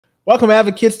Welcome,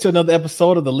 advocates, to another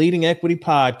episode of the Leading Equity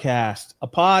Podcast, a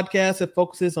podcast that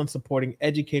focuses on supporting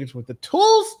educators with the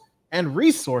tools and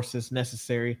resources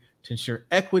necessary to ensure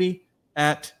equity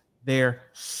at their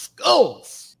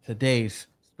schools. Today's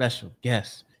special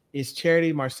guest is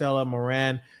Charity Marcella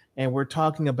Moran, and we're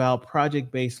talking about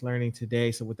project-based learning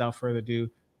today. So without further ado,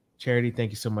 Charity,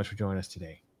 thank you so much for joining us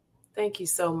today. Thank you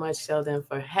so much, Sheldon,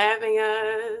 for having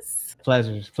us.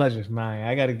 Pleasure's mine.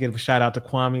 I got to give a shout out to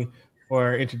Kwame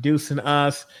for introducing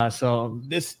us. So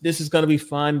this is going to be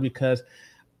fun because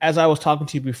as I was talking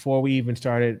to you before we even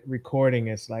started recording,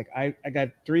 it's like I got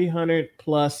 300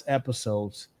 plus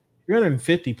episodes,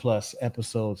 350 plus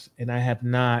episodes, and I have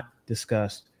not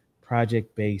discussed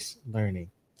project-based learning.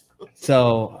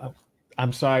 So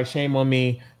I'm sorry, shame on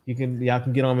me. Y'all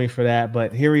can get on me for that,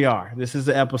 but here we are. This is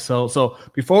the episode. So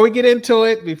before we get into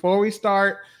it, before we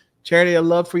start, Charity, I'd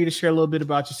love for you to share a little bit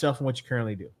about yourself and what you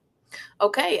currently do.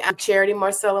 Okay, I'm Charity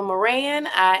Marcella Moran.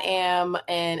 I am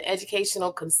an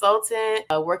educational consultant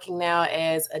working now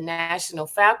as a national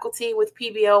faculty with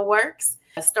PBLWorks.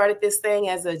 I started this thing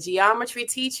as a geometry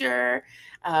teacher.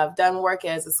 I've done work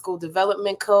as a school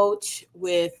development coach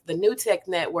with the New Tech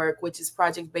Network, which is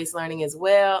project-based learning as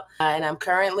well. And I'm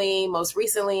currently, most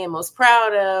recently and most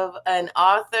proud of, an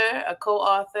author, a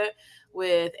co-author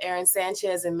with Aaron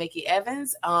Sanchez and Mickey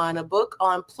Evans on a book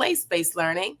on place-based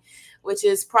learning, which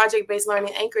is project-based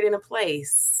learning anchored in a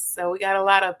place. So we got a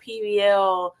lot of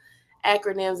PBL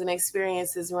acronyms and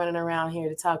experiences running around here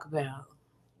to talk about.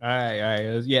 All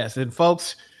right. Yes, and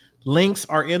folks, links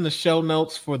are in the show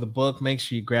notes for the book. Make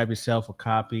sure you grab yourself a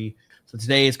copy. So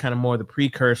today is kind of more the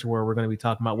precursor where we're going to be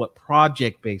talking about what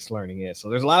project-based learning is. So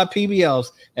there's a lot of PBLs,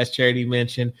 as Charity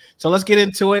mentioned. So let's get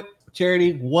into it.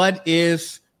 Charity, what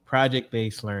is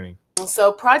project-based learning?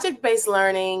 So project-based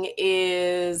learning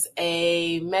is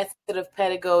a method of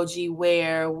pedagogy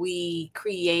where we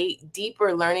create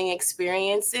deeper learning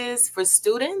experiences for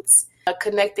students,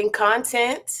 connecting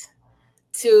content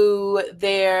to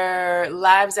their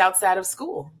lives outside of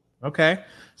school. Okay.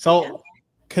 So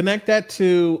connect that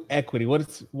to equity.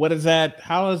 What is that?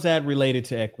 How is that related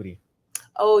to equity?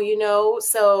 Oh,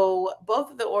 so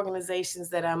both of the organizations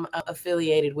that I'm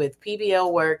affiliated with,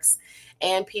 PBLWorks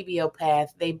and PBL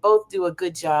Path, they both do a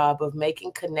good job of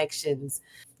making connections,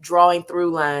 drawing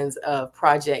through lines of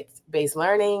project-based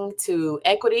learning to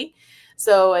equity.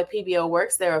 So at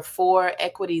PBLWorks, there are 4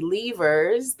 equity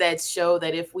levers that show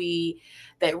that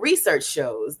that research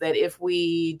shows that if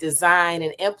we design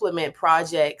and implement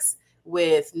projects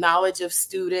with knowledge of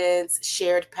students,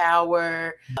 shared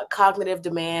power, cognitive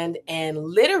demand, and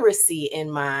literacy in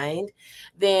mind,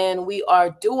 then we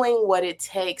are doing what it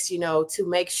takes, to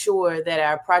make sure that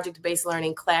our project-based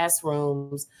learning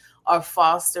classrooms are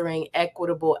fostering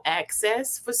equitable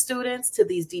access for students to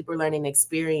these deeper learning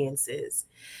experiences.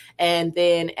 And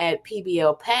then at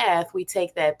PBL Path, we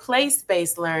take that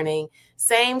place-based learning,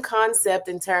 same concept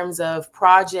in terms of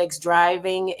projects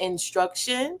driving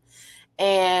instruction,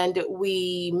 and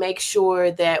we make sure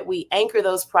that we anchor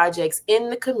those projects in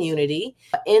the community,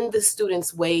 in the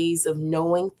students' ways of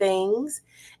knowing things,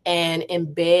 and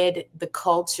embed the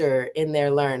culture in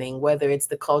their learning, whether it's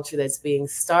the culture that's being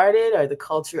started or the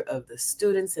culture of the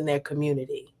students in their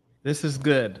community. This is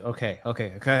good. Okay. I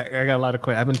got a lot of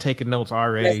questions. I've been taking notes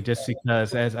already just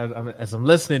because as I'm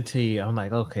listening to you, I'm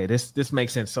like, okay, this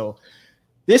makes sense. So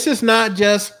this is not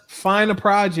just find a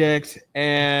project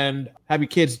and have your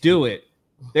kids do it.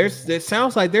 It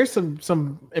sounds like there's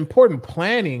some important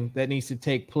planning that needs to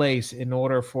take place in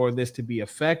order for this to be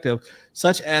effective,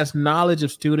 such as knowledge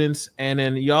of students. And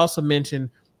then you also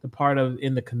mentioned the part of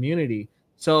in the community.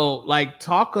 So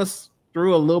talk us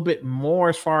through a little bit more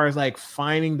as far as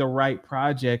finding the right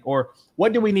project, or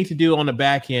what do we need to do on the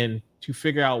back end to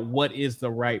figure out what is the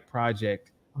right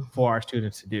project for our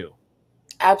students to do?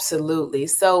 Absolutely.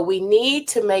 So we need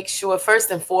to make sure first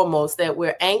and foremost that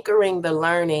we're anchoring the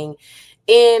learning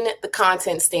in the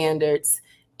content standards,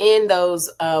 in those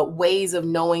ways of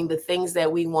knowing the things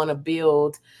that we want to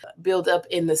build up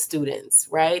in the students,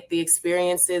 right? The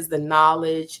experiences, the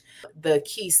knowledge, the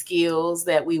key skills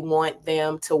that we want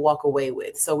them to walk away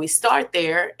with. So we start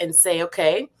there and say,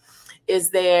 okay,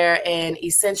 is there an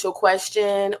essential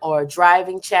question or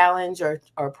driving challenge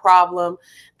or problem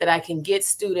that I can get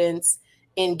students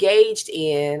engaged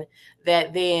in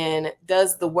that then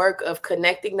does the work of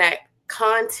connecting that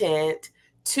content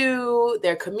to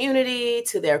their community,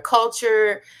 to their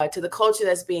culture, to the culture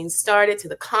that's being started, to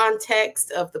the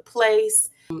context of the place.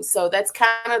 So that's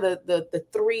kind of the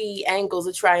 3 angles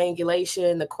of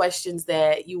triangulation, the questions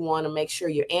that you want to make sure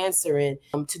you're answering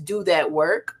to do that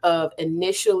work of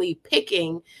initially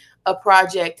picking a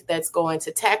project that's going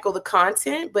to tackle the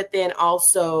content, but then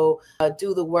also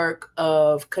do the work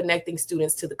of connecting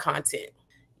students to the content.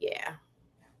 Yeah.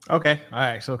 Okay. All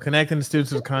right. So connecting the students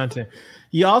to the content.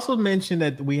 You also mentioned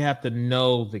that we have to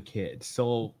know the kids.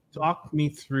 So talk me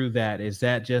through that. Is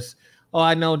that just, oh,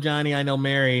 I know Johnny, I know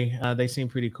Mary, they seem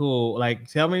pretty cool. Like,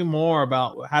 tell me more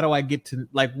about how do I get to,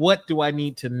 like, what do I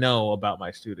need to know about my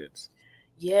students?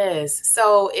 Yes.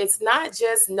 So it's not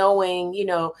just knowing,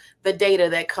 the data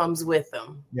that comes with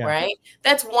them, right?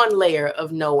 That's one layer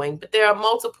of knowing, but there are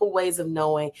multiple ways of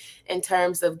knowing in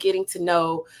terms of getting to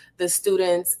know the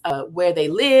students, where they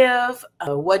live,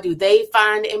 what do they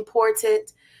find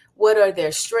important, what are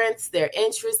their strengths, their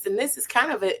interests. And this is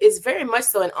it's very much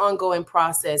so an ongoing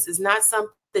process. It's not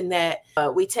something that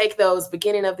we take those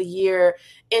beginning of the year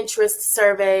interest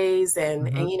surveys and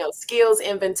skills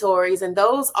inventories, and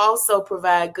those also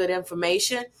provide good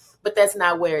information, but that's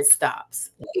not where it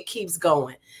stops. It keeps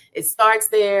going. It starts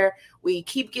there. We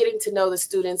keep getting to know the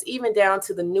students, even down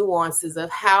to the nuances of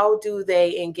how do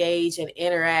they engage and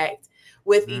interact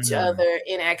with each other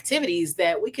in activities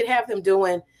that we could have them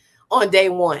doing on day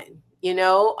one.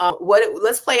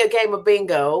 Let's play a game of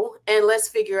bingo and let's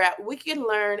figure out, we can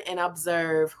learn and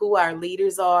observe who our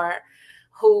leaders are,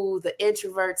 who the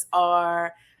introverts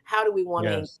are, how do we want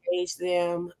to engage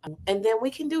them? And then we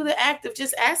can do the act of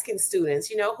just asking students,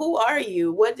 who are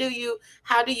you?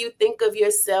 How do you think of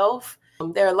yourself?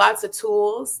 There are lots of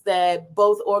tools that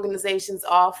both organizations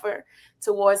offer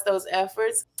towards those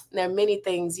efforts. There are many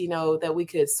things, that we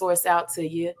could source out to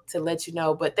you to let you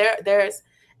know, but there's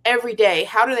every day,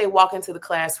 how do they walk into the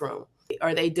classroom?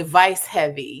 Are they device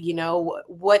heavy?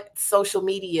 What social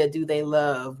media do they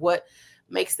love? What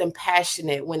makes them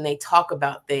passionate when they talk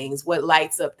about things? What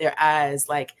lights up their eyes,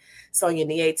 like Sonia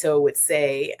Nieto would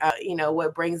say,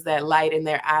 what brings that light in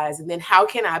their eyes? And then how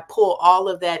can I pull all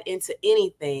of that into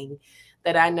anything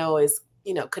that I know is,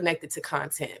 connected to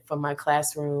content for my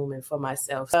classroom and for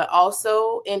myself?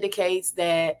 Also indicates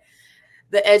that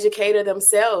the educator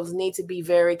themselves need to be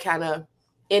very kind of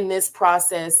in this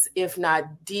process, if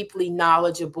not deeply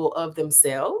knowledgeable of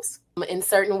themselves in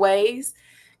certain ways,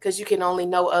 because you can only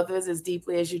know others as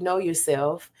deeply as you know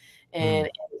yourself. And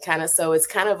so it's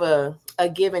kind of a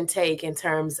give and take in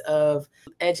terms of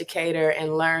educator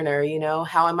and learner.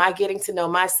 How am I getting to know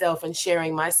myself and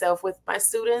sharing myself with my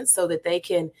students so that they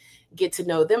can get to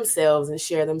know themselves and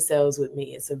share themselves with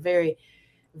me? It's a very,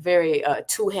 very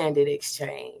two-handed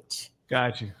exchange.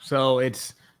 Got you. So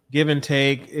it's give and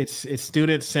take. It's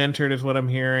student centered is what I'm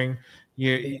hearing.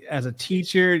 As a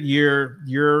teacher,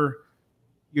 you're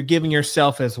giving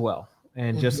yourself as well.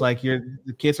 And just like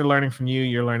the kids are learning from you,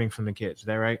 you're learning from the kids. Is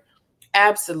that right?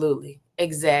 Absolutely.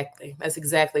 Exactly. That's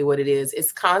exactly what it is.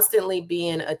 It's constantly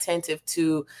being attentive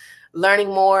to learning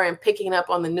more and picking up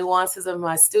on the nuances of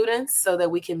my students so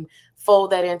that we can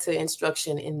fold that into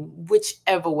instruction in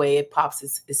whichever way it pops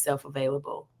itself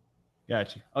available.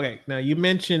 Got you. Okay. Now you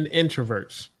mentioned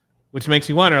introverts, which makes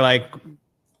me wonder, like,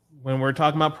 when we're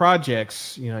talking about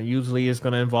projects, usually it's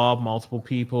going to involve multiple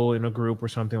people in a group or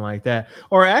something like that.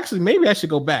 Or actually, maybe I should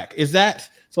go back. Is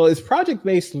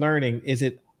project-based learning, is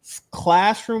it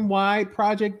classroom-wide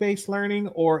project-based learning,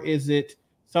 or is it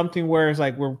something where it's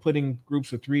like we're putting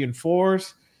groups of 3 and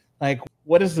 4s? Like,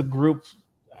 what is the group?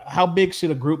 How big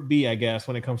should a group be, I guess,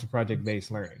 when it comes to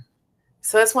project-based learning?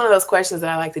 So that's one of those questions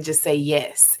that I like to just say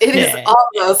yes. It is all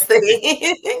those things.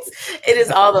 It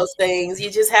is all those things. You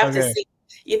just have to see.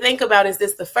 You think about, is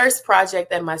this the first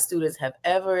project that my students have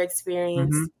ever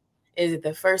experienced? Is it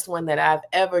the first one that I've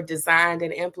ever designed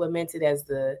and implemented as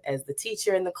the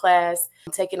teacher in the class?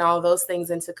 Taking all those things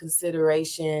into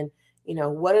consideration,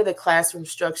 what are the classroom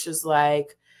structures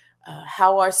like?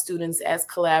 How are students as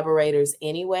collaborators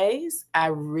anyways? I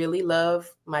really love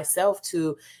myself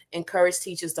to encourage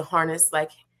teachers to harness, like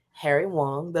Harry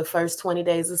Wong, the first 20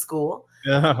 days of school.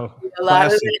 Oh, a lot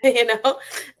of it,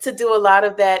 to do a lot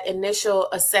of that initial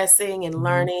assessing and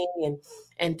learning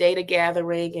and data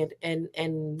gathering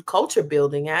and culture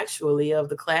building, actually, of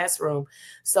the classroom.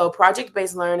 So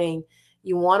project-based learning,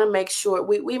 you want to make sure,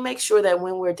 we make sure that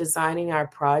when we're designing our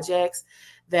projects,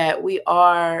 that we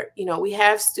are, we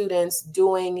have students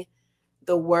doing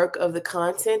the work of the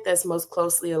content that's most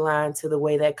closely aligned to the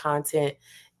way that content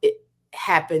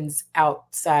happens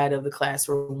outside of the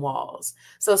classroom walls.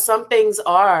 So some things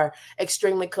are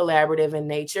extremely collaborative in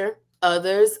nature.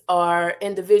 Others are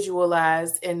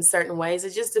individualized in certain ways.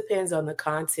 It just depends on the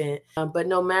content. But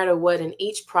no matter what, in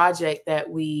each project that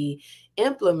we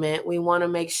implement, we want to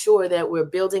make sure that we're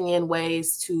building in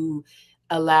ways to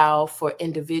allow for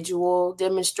individual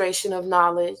demonstration of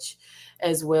knowledge,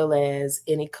 as well as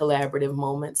any collaborative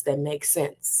moments that make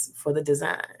sense for the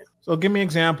design. So give me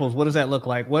examples. What does that look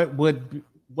like?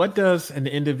 What does an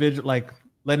individual, like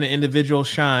letting an individual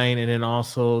shine, and then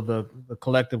also the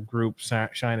collective group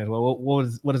shine as well?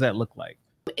 What does that look like?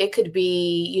 It could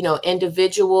be,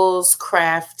 individuals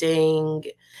crafting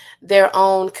their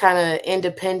own kind of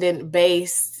independent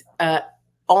based,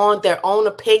 on their own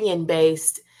opinion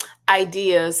based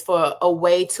ideas for a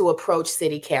way to approach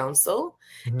city council.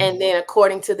 Mm-hmm. And then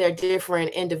according to their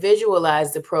different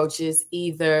individualized approaches,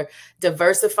 either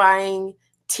diversifying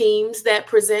teams that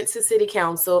present to city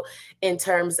council in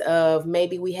terms of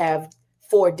maybe we have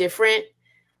 4 different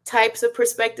types of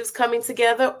perspectives coming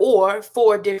together, or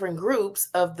 4 different groups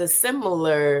of the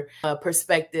similar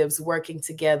perspectives working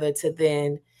together to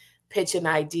then pitch an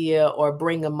idea or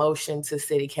bring a motion to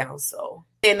city council.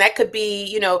 And that could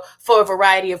be, for a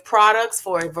variety of products,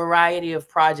 for a variety of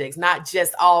projects, not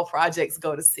just all projects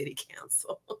go to city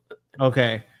council.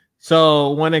 Okay. So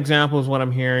one example is what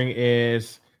I'm hearing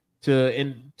is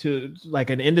to like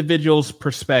an individual's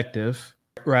perspective,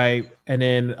 right? And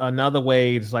then another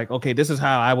way is like, okay, this is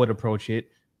how I would approach it.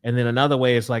 And then another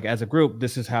way is like, as a group,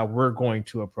 this is how we're going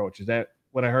to approach. Is that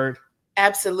what I heard?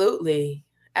 Absolutely.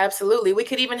 Absolutely. We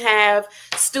could even have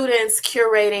students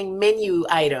curating menu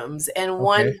items. And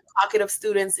one pocket of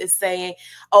students is saying,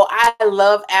 oh, I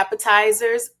love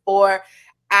appetizers, or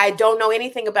I don't know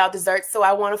anything about desserts, so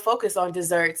I want to focus on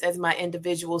desserts as my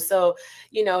individual. So,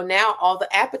 now all the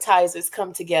appetizers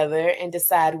come together and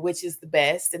decide which is the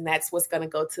best. And that's what's going to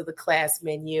go to the class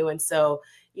menu. And so,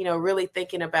 really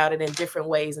thinking about it in different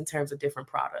ways in terms of different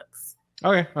products.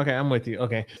 Okay, I'm with you.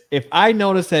 Okay. If I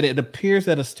notice that it appears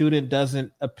that a student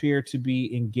doesn't appear to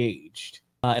be engaged,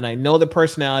 and I know the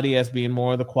personality as being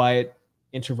more of the quiet,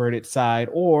 introverted side,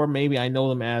 or maybe I know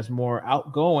them as more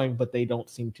outgoing, but they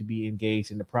don't seem to be engaged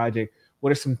in the project,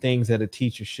 what are some things that a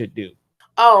teacher should do?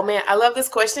 Oh man, I love this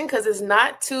question because it's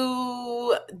not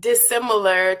too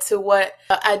dissimilar to what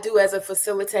I do as a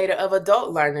facilitator of adult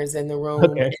learners in the room.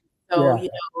 Okay. So,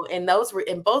 in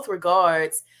both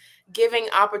regards, giving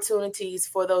opportunities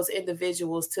for those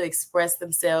individuals to express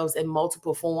themselves in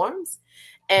multiple forms,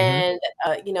 and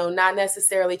not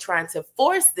necessarily trying to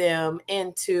force them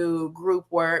into group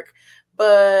work,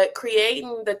 but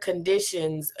creating the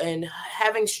conditions and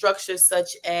having structures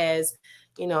such as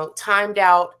timed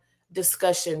out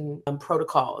discussion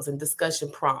protocols and discussion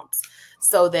prompts,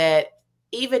 so that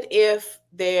even if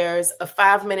there's a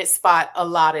 5-minute spot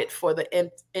allotted for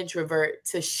the introvert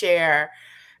to share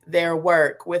their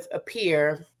work with a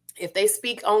peer, if they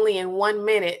speak only in 1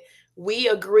 minute, we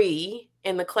agree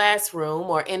in the classroom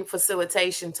or in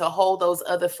facilitation to hold those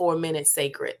other 4 minutes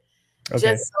sacred,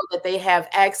 just so that they have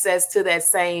access to that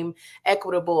same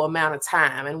equitable amount of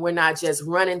time. And we're not just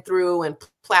running through and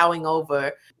plowing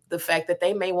over the fact that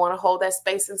they may want to hold that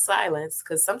space in silence,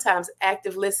 because sometimes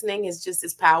active listening is just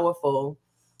as powerful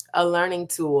a learning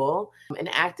tool, and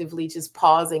actively just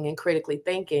pausing and critically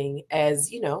thinking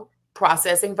as,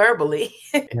 processing verbally.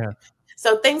 Yeah.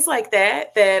 So things like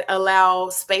that allow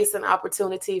space and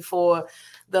opportunity for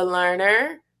the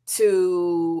learner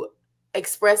to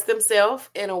express themselves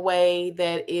in a way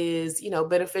that is,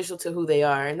 beneficial to who they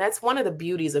are. And that's one of the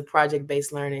beauties of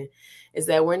project-based learning, is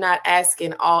that we're not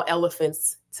asking all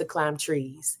elephants to climb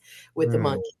trees with the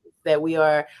monkeys, that we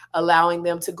are allowing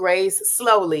them to graze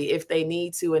slowly if they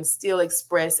need to and still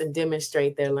express and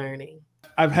demonstrate their learning.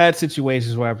 I've had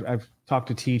situations where I've talked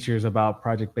to teachers about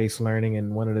project-based learning,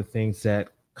 and one of the things that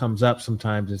comes up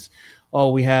sometimes is,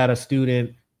 oh, we had a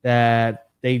student that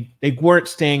they weren't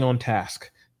staying on task.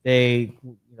 They're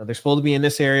supposed to be in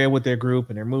this area with their group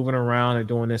and they're moving around and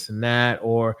doing this and that.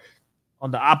 Or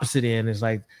on the opposite end is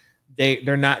like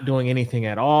they're not doing anything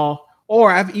at all.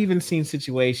 Or I've even seen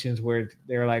situations where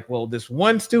they're like, well, this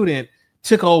one student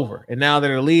took over and now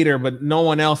they're a leader, but no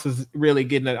one else is really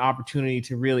getting an opportunity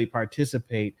to really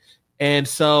participate. And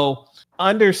so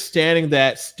understanding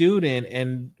that student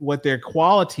and what their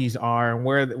qualities are and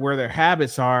where their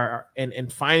habits are,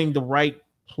 and finding the right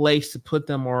place to put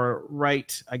them, or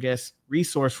right, I guess,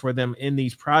 resource for them in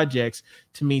these projects,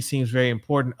 to me seems very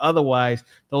important. Otherwise,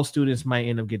 those students might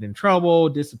end up getting in trouble,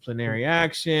 disciplinary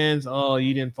actions. Oh,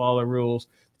 you didn't follow rules,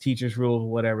 teacher's rules,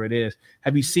 whatever it is.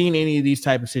 Have you seen any of these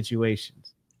type of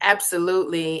situations?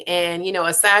 Absolutely. And,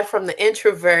 aside from the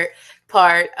introvert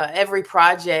part, every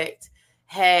project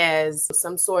has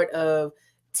some sort of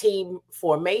team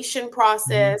formation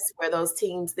process where those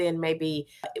teams then maybe,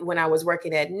 when I was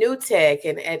working at New Tech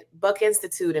and at Buck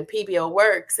Institute and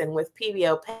PBLWorks and with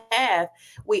PBL Path,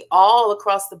 we all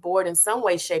across the board in some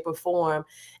way, shape, or form.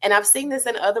 And I've seen this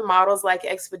in other models like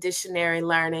expeditionary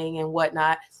learning and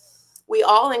whatnot. We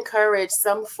all encourage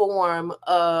some form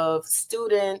of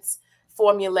students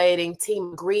formulating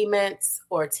team agreements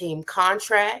or team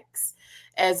contracts,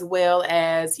 as well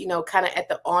as, you know, kind of at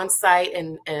the on-site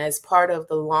and as part of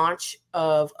the launch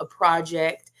of a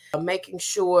project, making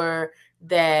sure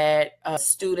that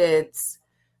students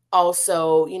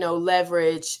also, you know,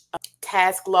 leverage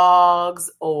task logs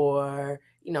or,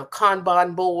 you know,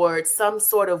 Kanban boards, some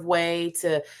sort of way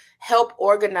to help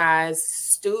organize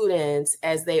students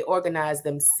as they organize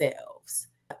themselves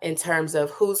in terms of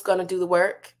who's going to do the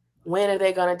work, when are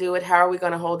they going to do it, how are we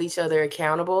going to hold each other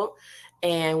accountable,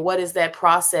 and what is that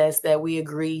process that we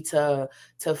agree to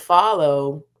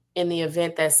follow in the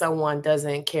event that someone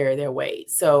doesn't carry their weight.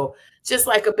 So just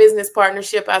like a business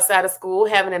partnership outside of school,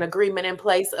 having an agreement in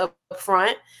place up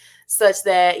front such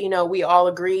that, you know, we all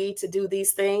agree to do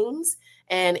these things.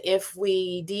 And if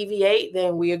we deviate,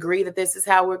 then we agree that this is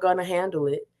how we're going to handle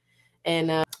it.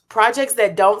 And projects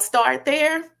that don't start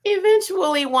there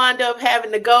eventually wind up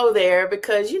having to go there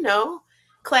because, you know,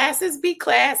 classes be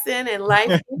classing and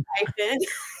life be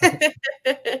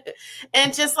lifing.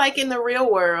 And just like in the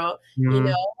real world, you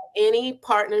know, any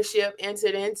partnership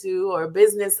entered into or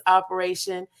business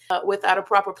operation without a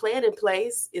proper plan in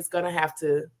place is going to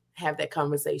have that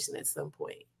conversation at some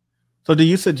point. So do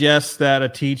you suggest that a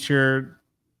teacher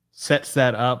sets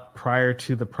that up prior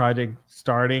to the project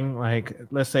starting? Like,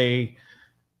 let's say,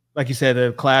 like you said,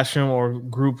 the classroom or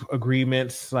group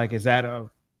agreements, like, is that a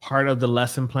part of the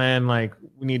lesson plan? Like,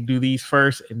 we need to do these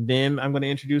first and then I'm going to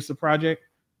introduce the project?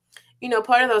 You know,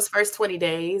 part of those first 20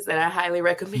 days that I highly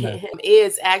recommend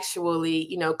is actually,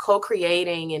 you know,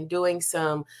 co-creating and doing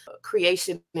some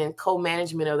creation and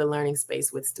co-management of the learning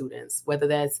space with students, whether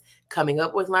that's coming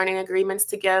up with learning agreements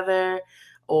together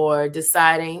or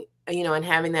deciding, you know, and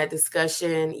having that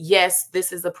discussion. Yes,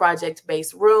 this is a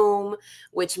project-based room,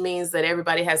 which means that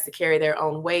everybody has to carry their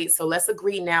own weight. So let's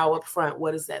agree now up front,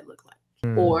 what does that look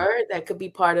like? Or that could be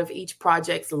part of each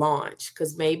project's launch,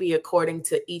 because maybe according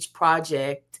to each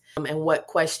project and what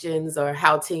questions or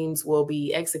how teams will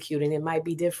be executing, it might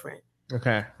be different.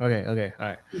 Okay. All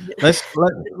right.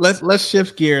 Let's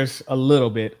shift gears a little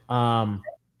bit,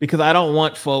 because I don't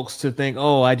want folks to think,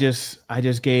 oh, I just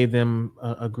gave them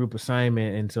a group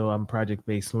assignment and so I'm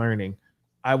project-based learning.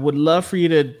 I would love for you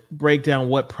to break down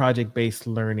what project-based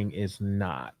learning is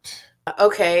not.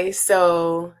 Okay,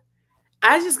 so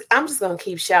I'm just going to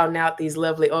keep shouting out these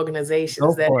lovely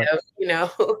organizations that have, you know,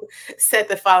 set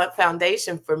the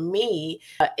foundation for me.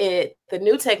 The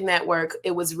New Tech Network,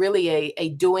 it was really a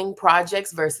doing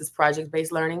projects versus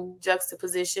project-based learning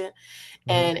juxtaposition.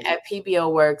 And at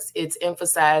PBLWorks, it's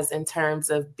emphasized in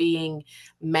terms of being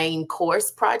main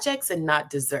course projects and not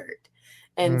dessert.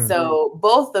 And so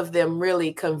both of them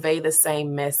really convey the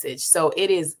same message. So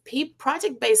it is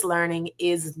project-based learning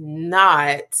is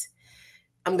not,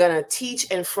 I'm going to teach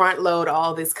and front load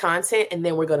all this content and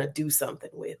then we're going to do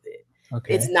something with it.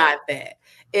 Okay. It's not that.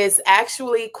 It's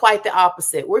actually quite the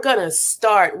opposite. We're going to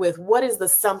start with what is the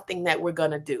something that we're going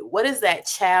to do? What is that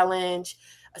challenge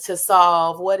to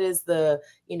solve? What is the,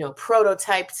 you know,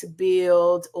 prototype to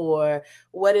build? Or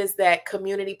what is that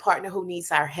community partner who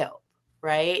needs our help,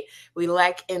 right? We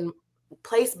lack in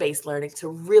place-based learning to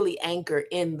really anchor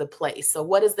in the place. So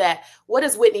what is that? What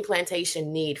does Whitney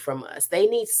Plantation need from us? They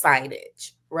need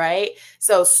signage, right?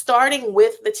 So starting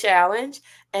with the challenge,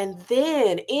 and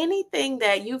then anything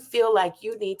that you feel like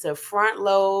you need to front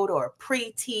load or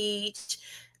pre-teach,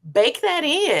 bake that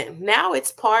in. Now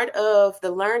it's part of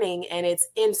the learning and it's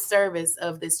in service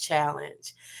of this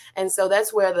challenge. And so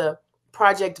that's where the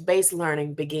project-based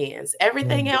learning begins.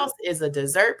 Everything else is a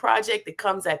dessert project that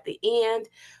comes at the end,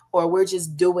 or we're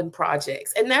just doing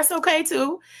projects. And that's okay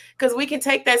too, because we can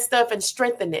take that stuff and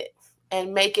strengthen it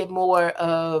and make it more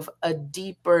of a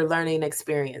deeper learning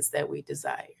experience that we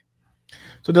desire.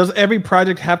 So does every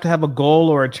project have to have a goal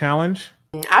or a challenge?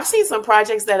 I've seen some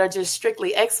projects that are just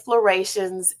strictly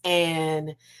explorations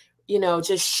and, you know,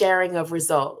 just sharing of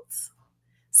results.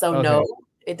 So no,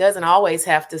 it doesn't always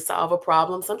have to solve a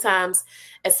problem. Sometimes,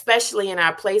 especially in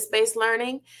our place-based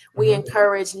learning, we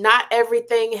encourage not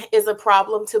everything is a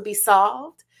problem to be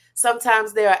solved.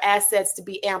 Sometimes there are assets to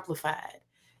be amplified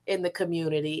in the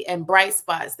community and bright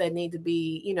spots that need to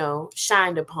be, you know,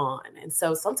 shined upon. And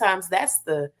so sometimes that's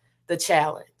the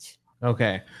challenge.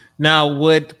 Okay. Now,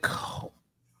 would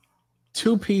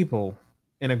two people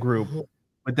in a group,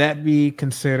 would that be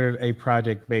considered a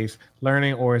project-based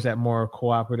learning, or is that more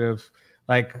cooperative?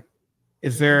 Like,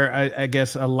 is there, I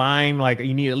guess, a line, like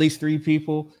you need at least 3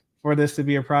 people for this to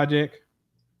be a project?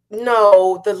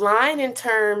 No, the line in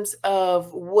terms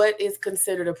of what is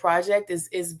considered a project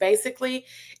is basically,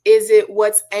 is it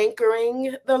what's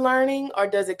anchoring the learning or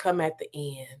does it come at the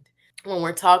end? when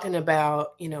we're talking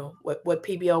about, what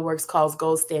PBLWorks calls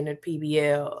gold standard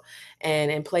PBL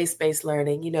and in place-based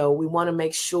learning, we want to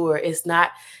make sure it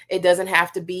doesn't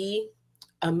have to be,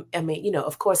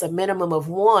 of course, a minimum of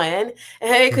one.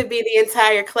 It could be the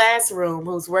entire classroom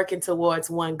who's working towards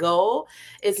one goal.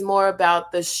 It's more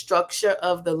about the structure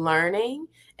of the learning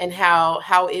and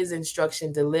how is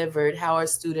instruction delivered? How are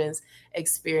students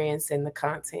experiencing the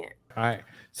content? All right.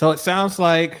 So it sounds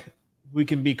like we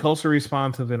can be culturally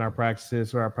responsive in our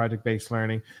practices or our project-based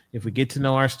learning if we get to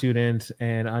know our students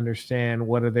and understand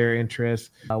what are their interests,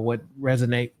 what would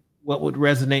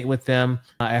resonate with them.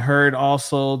 I heard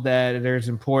also that it's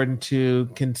important to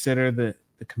consider the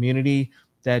community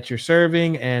that you're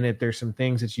serving, and if there's some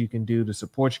things that you can do to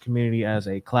support your community as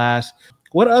a class.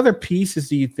 What other pieces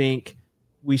do you think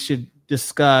we should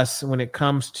discuss when it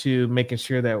comes to making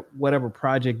sure that whatever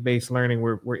project-based learning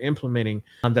we're implementing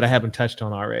that I haven't touched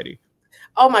on already?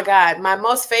 Oh my God, my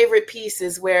most favorite piece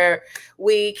is where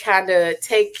we kind of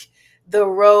take the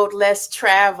road less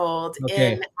traveled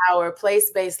in our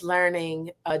place-based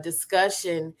learning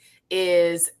discussion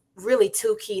is really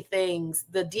two key things: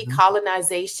 the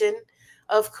decolonization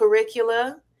of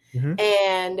curricula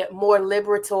and more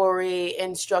liberatory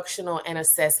instructional and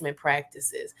assessment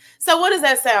practices. So what does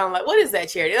that sound like? What is that,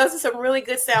 Charity? Those are some really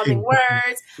good sounding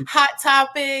words, hot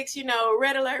topics,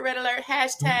 red alert,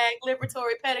 hashtag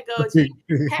liberatory pedagogy,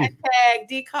 hashtag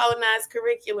decolonize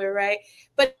curricula, right?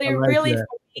 But it really, for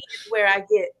me, is where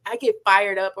I get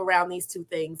fired up around these two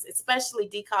things, especially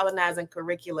decolonizing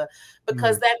curricula,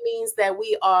 because that means that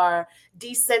we are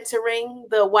decentering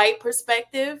the white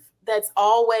perspective that's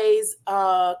always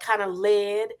kind of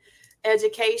led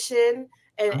education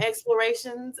and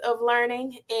explorations of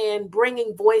learning, and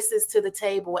bringing voices to the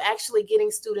table, actually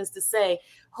getting students to say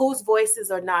whose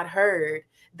voices are not heard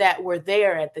that were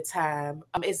there at the time.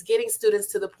 It's getting students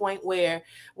to the point where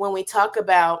when we talk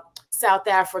about South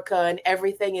Africa and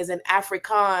everything is in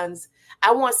Afrikaans,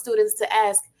 I want students to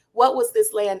ask, what was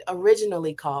this land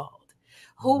originally called?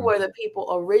 Who were the people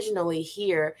originally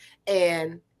here?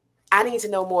 And I need to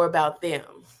know more about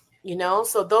them,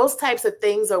 So those types of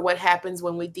things are what happens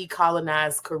when we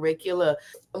decolonize curricula.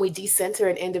 We decenter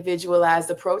an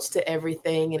individualized approach to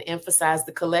everything and emphasize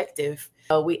the collective.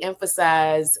 We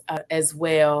emphasize as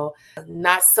well,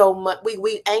 not so much,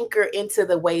 we anchor into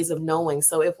the ways of knowing.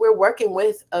 So if we're working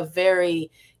with a very,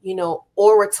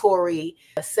 oratory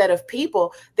set of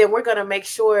people, then we're going to make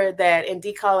sure that in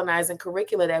decolonizing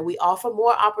curricula that we offer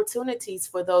more opportunities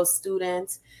for those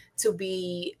students to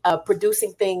be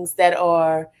producing things that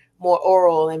are more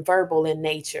oral and verbal in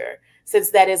nature,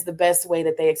 since that is the best way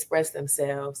that they express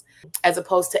themselves, as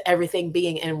opposed to everything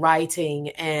being in writing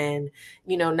and,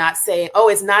 not saying, oh,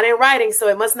 it's not in writing, so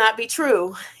it must not be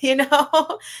true,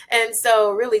 And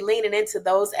so really leaning into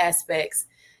those aspects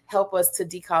help us to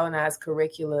decolonize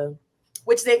curricula,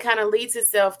 which then kind of leads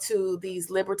itself to these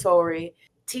liberatory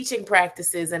teaching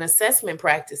practices and assessment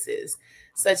practices,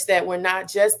 such that we're not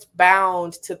just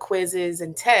bound to quizzes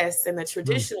and tests and the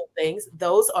traditional things.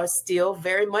 Those are still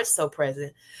very much so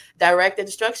present. Direct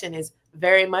instruction is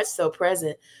very much so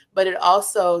present, but it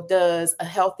also does a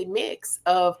healthy mix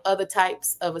of other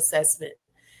types of assessment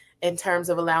in terms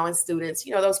of allowing students,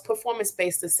 those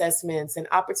performance-based assessments and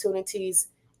opportunities,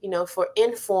 for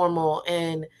informal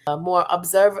and more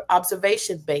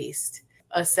observation-based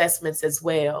assessments as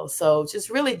well. So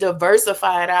just really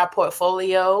diversifying our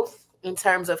portfolio in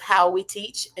terms of how we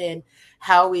teach and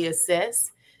how we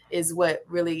assess is what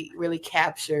really, really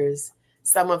captures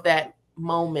some of that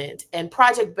moment. And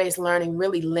project-based learning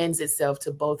really lends itself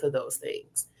to both of those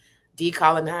things,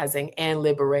 decolonizing and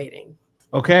liberating.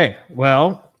 Okay,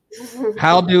 well,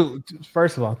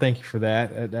 first of all, thank you for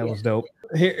that. That was dope.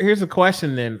 Here's a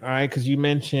question then, all right, because you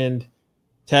mentioned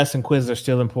tests and quizzes are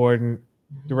still important,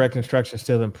 direct instruction is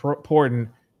still important.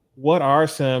 What are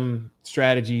some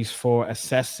strategies for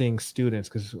assessing students?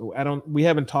 Because we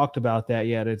haven't talked about that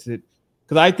yet.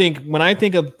 Because I think when I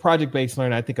think of project-based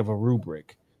learning, I think of a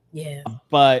rubric. Yeah.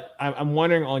 But I'm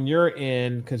wondering on your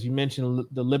end, because you mentioned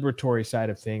the liberatory side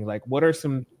of things, like what are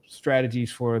some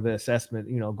strategies for the assessment,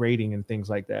 grading and things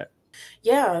like that?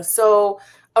 Yeah. So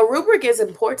a rubric is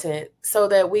important so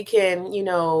that we can,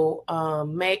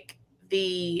 make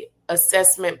the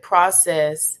assessment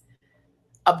process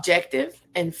objective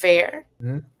and fair,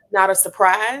 not a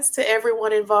surprise to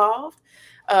everyone involved,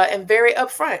 and very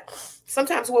upfront.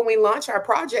 Sometimes when we launch our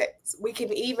projects, we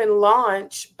can even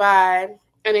launch by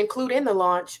and include in the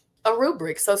launch a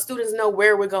rubric so students know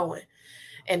where we're going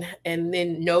and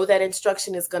then know that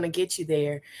instruction is going to get you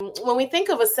there. When we think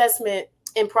of assessment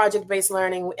in project-based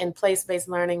learning and place-based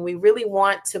learning, we really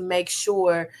want to make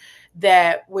sure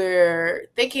that we're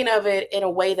thinking of it in a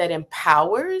way that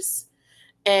empowers.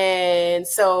 And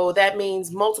so that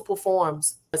means multiple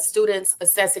forms. Students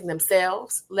assessing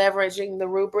themselves, leveraging the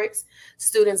rubrics,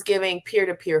 students giving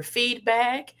peer-to-peer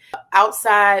feedback,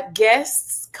 outside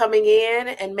guests coming in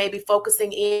and maybe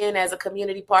focusing in as a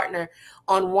community partner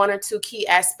on one or two key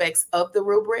aspects of the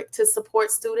rubric to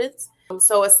support students.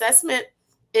 So assessment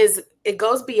it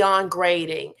goes beyond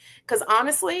grading, because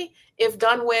honestly, if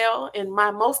done well, in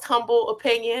my most humble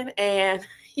opinion, and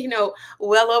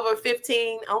well over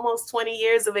 15, almost 20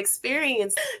 years of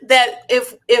experience, that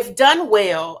if done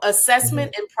well,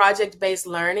 assessment and project-based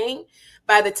learning,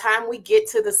 by the time we get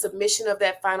to the submission of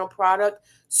that final product,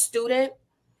 student,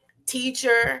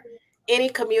 teacher, any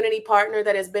community partner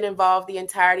that has been involved the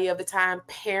entirety of the time,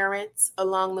 parents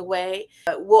along the way,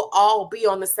 will all be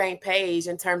on the same page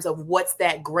in terms of what's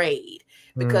that grade.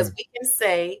 Because we can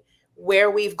say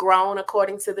where we've grown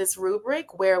according to this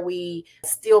rubric, where we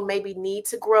still maybe need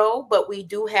to grow, but we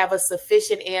do have a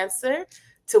sufficient answer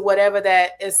to whatever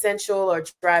that essential or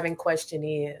driving question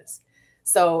is.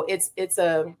 So it's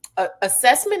a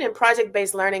assessment and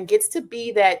project-based learning gets to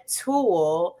be that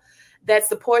tool that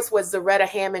supports what Zaretta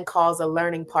Hammond calls a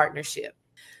learning partnership.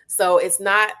 So it's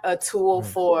not a tool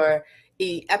for,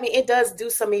 it does do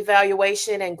some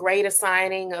evaluation and grade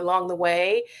assigning along the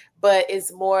way, but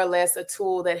it's more or less a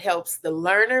tool that helps the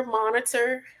learner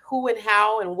monitor who and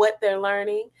how and what they're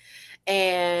learning.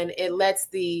 And it lets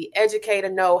the educator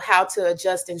know how to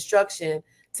adjust instruction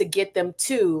to get them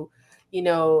to,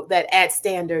 that at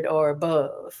standard or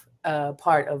above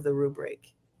part of the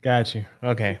rubric. Got you.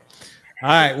 Okay. All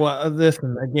right. Well,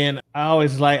 listen, again,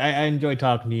 I enjoy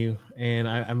talking to you, and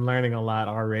I'm learning a lot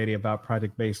already about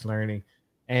project-based learning.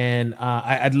 And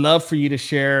I'd love for you to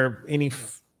share any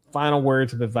final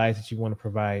words of advice that you want to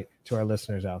provide to our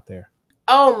listeners out there.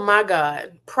 Oh my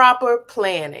God, proper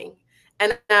planning.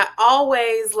 And I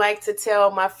always like to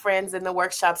tell my friends in the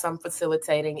workshops I'm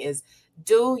facilitating is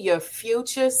do your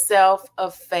future self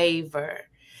a favor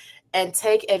and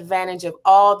take advantage of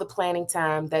all the planning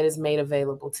time that is made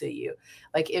available to you.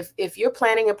 Like if you're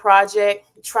planning a project,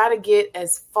 try to get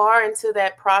as far into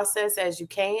that process as you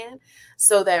can,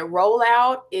 so that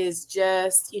rollout is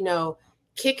just,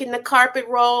 kicking the carpet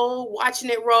roll, watching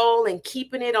it roll, and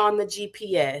keeping it on the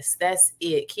GPS. That's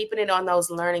it, keeping it on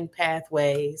those learning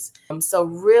pathways. So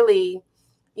really,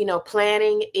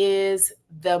 planning is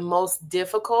the most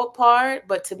difficult part,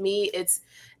 but to me, it's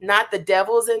not the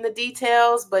devil's in the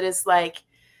details, but it's like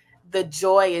the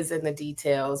joy is in the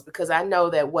details, because I know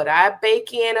that what I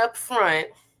bake in up front,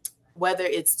 whether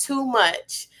it's too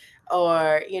much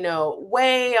or,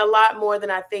 way a lot more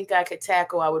than I think I could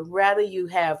tackle, I would rather you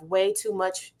have way too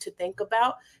much to think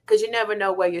about, because you never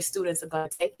know where your students are going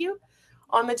to take you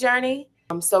on the journey.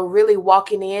 So really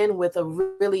walking in with a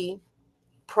really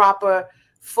proper,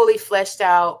 fully fleshed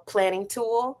out planning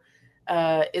tool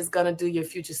is going to do your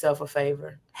future self a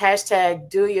favor. #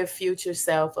 do your future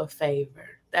self a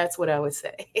favor. That's what I would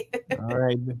say. All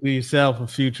right. Do yourself a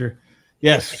future.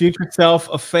 Yes. Future self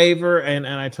a favor. And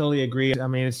I totally agree. I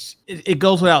mean, it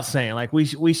goes without saying, like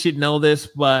we should know this,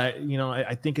 but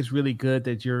I think it's really good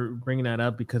that you're bringing that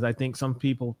up, because I think some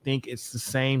people think it's the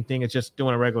same thing as just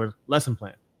doing a regular lesson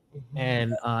plan.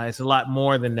 And it's a lot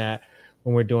more than that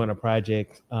when we're doing a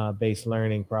project-based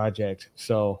learning project.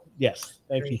 So yes,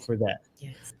 thank you for that.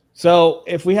 Yes. So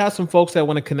if we have some folks that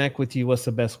want to connect with you, what's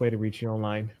the best way to reach you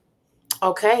online?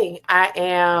 Okay, I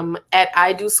am at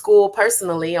I Do School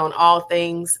personally on all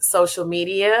things social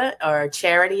media, or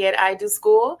Charity at I Do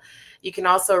School. You can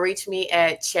also reach me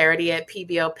at Charity at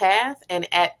PBL Path and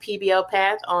at PBL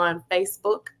Path on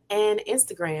Facebook and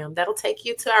Instagram. That'll take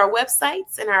you to our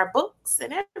websites and our books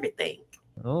and everything.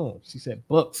 Oh, she said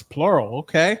books, plural.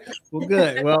 Okay, well,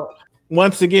 good. Well,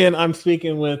 once again, I'm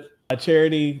speaking with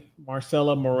Charity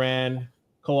Marcella Moran,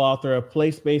 co-author of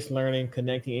Place-Based Learning,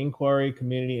 Connecting Inquiry,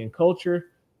 Community, and Culture,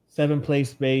 7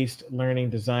 Place-Based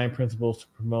Learning Design Principles to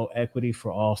Promote Equity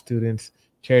for All Students.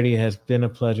 Charity, has been a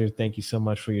pleasure. Thank you so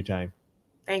much for your time.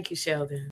 Thank you, Sheldon.